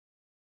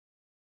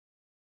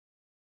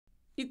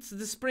It's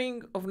the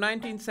spring of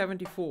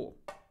 1974.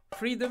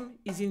 Freedom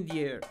is in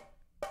the air.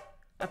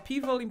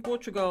 Upheaval in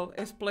Portugal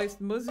has placed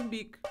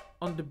Mozambique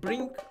on the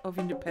brink of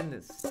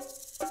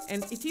independence.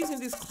 And it is in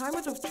this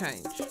climate of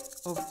change,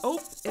 of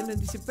hope and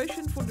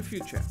anticipation for the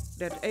future,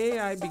 that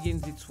AAI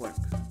begins its work.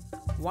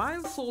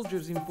 While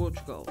soldiers in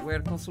Portugal were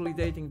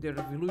consolidating their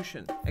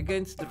revolution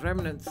against the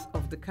remnants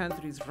of the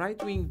country's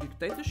right-wing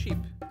dictatorship,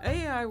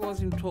 AAI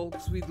was in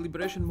talks with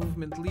liberation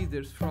movement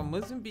leaders from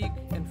Mozambique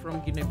and from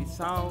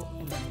Guinea-Bissau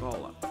and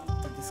Angola.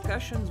 The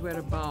discussions were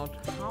about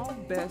how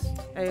best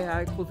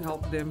AAI could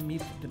help them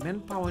meet the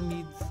manpower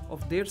needs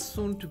of their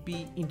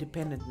soon-to-be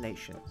independent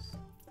nations.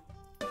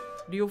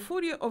 The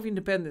euphoria of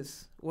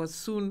independence was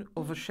soon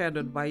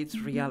overshadowed by its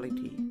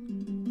reality.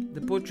 The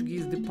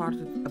Portuguese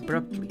departed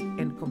abruptly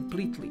and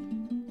completely,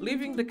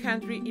 leaving the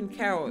country in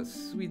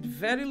chaos with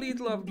very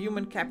little of the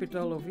human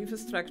capital of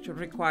infrastructure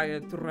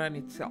required to run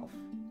itself.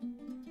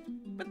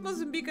 But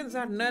Mozambicans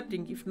are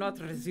nothing if not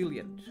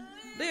resilient.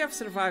 They have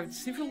survived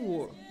civil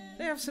war,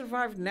 they have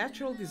survived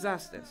natural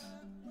disasters,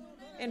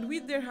 and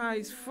with their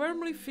eyes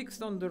firmly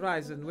fixed on the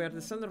horizon where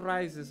the sun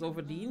rises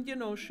over the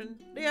Indian Ocean,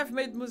 they have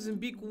made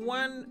Mozambique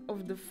one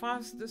of the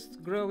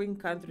fastest growing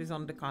countries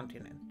on the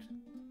continent.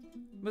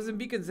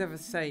 Mozambicans have a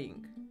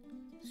saying: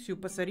 se o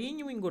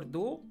passarinho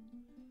engordou,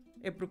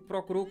 é porque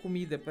procurou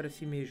comida para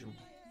si mesmo.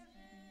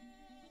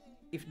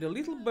 If the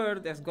little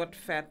bird has got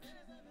fat,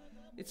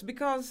 it's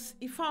because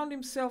he found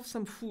himself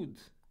some food.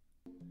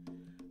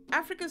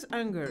 Africa's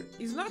hunger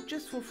is not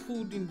just for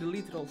food in the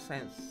literal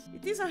sense.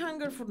 It is a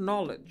hunger for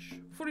knowledge,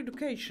 for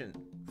education,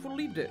 for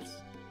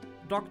leaders,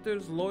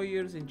 doctors,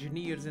 lawyers,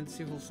 engineers, and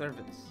civil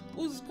servants,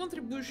 whose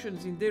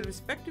contributions in their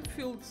respective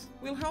fields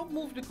will help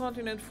move the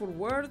continent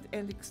forward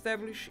and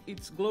establish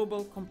its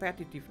global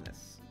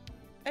competitiveness.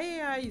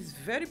 AAI is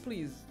very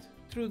pleased,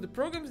 through the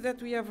programs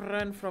that we have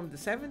run from the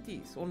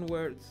 70s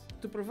onwards,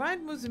 to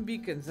provide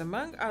Mozambicans,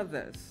 among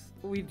others,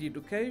 with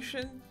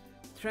education,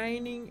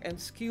 training, and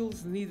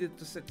skills needed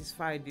to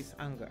satisfy this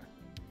hunger.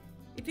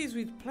 It is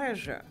with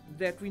pleasure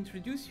that we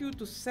introduce you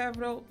to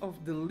several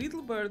of the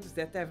little birds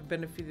that have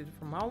benefited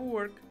from our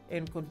work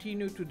and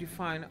continue to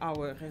define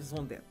our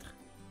raison d'être.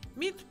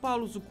 Meet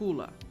Paulo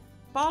Zucula.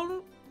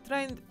 Paulo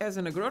trained as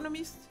an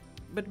agronomist,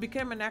 but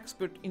became an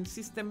expert in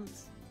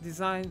systems,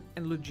 design,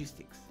 and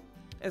logistics.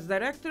 As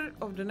director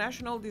of the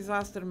National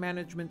Disaster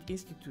Management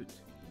Institute,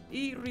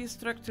 he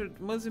restructured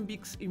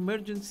Mozambique's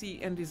emergency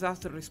and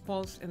disaster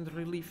response and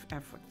relief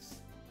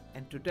efforts.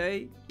 And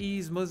today, he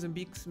is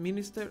Mozambique's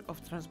Minister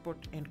of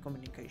Transport and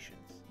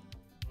Communications.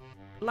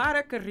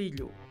 Lara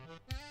Carrilho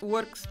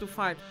works to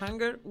fight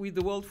hunger with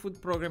the World Food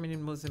Programme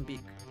in Mozambique.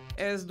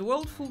 As the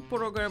World Food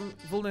Programme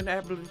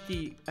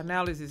Vulnerability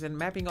Analysis and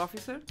Mapping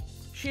Officer,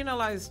 she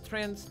analyzes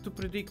trends to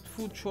predict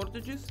food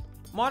shortages,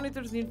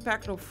 monitors the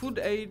impact of food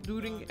aid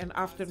during and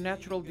after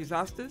natural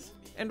disasters,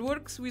 and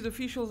works with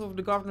officials of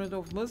the government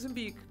of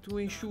Mozambique to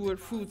ensure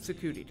food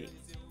security.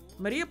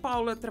 Maria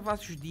Paula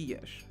Travassos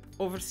Dias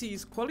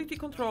oversees quality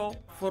control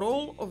for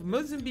all of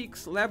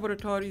Mozambique's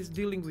laboratories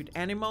dealing with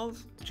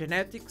animals,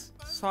 genetics,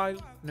 soil,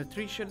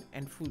 nutrition,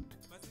 and food.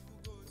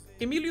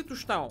 Emílio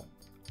Tostão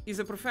is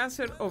a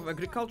professor of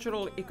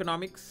agricultural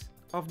economics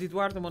of the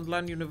Eduardo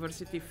Mondlane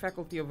University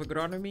Faculty of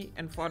Agronomy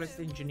and Forest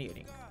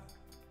Engineering.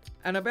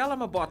 Anabela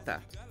Mabota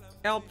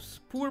helps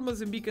poor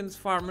Mozambicans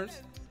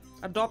farmers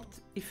adopt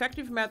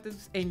effective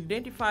methods and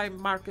identify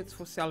markets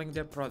for selling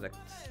their products.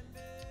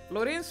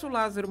 Lourenço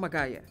Lázaro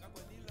Magaia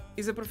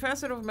is a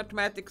professor of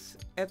mathematics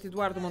at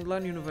Eduardo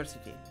Mondlane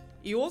University.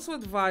 He also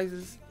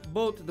advises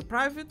both the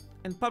private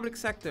and public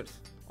sectors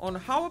on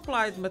how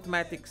applied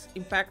mathematics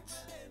impacts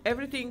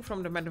everything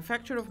from the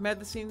manufacture of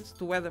medicines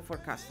to weather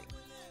forecasting.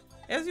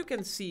 As you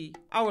can see,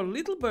 our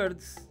little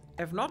birds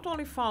have not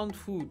only found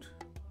food,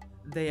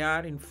 they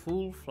are in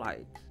full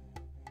flight.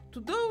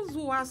 To those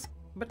who ask,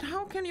 but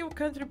how can your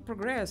country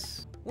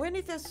progress when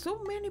it has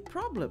so many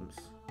problems?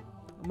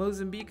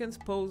 Mozambicans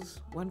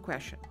pose one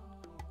question.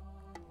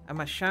 A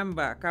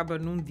machamba acaba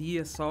num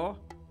dia só?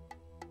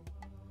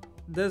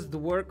 Does the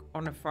work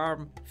on a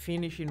farm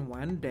finish in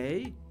one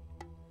day?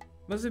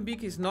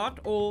 Mozambique is not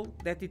all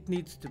that it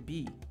needs to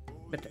be,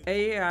 but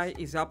AAI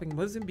is helping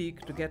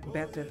Mozambique to get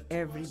better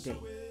every day.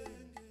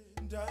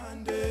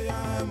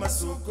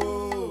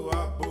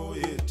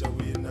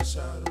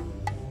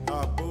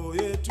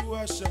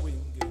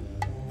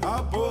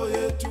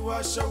 Aboye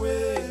tuwasha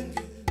wenge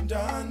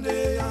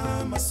ndande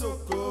ya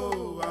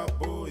masoko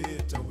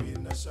aboye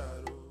tawina shara.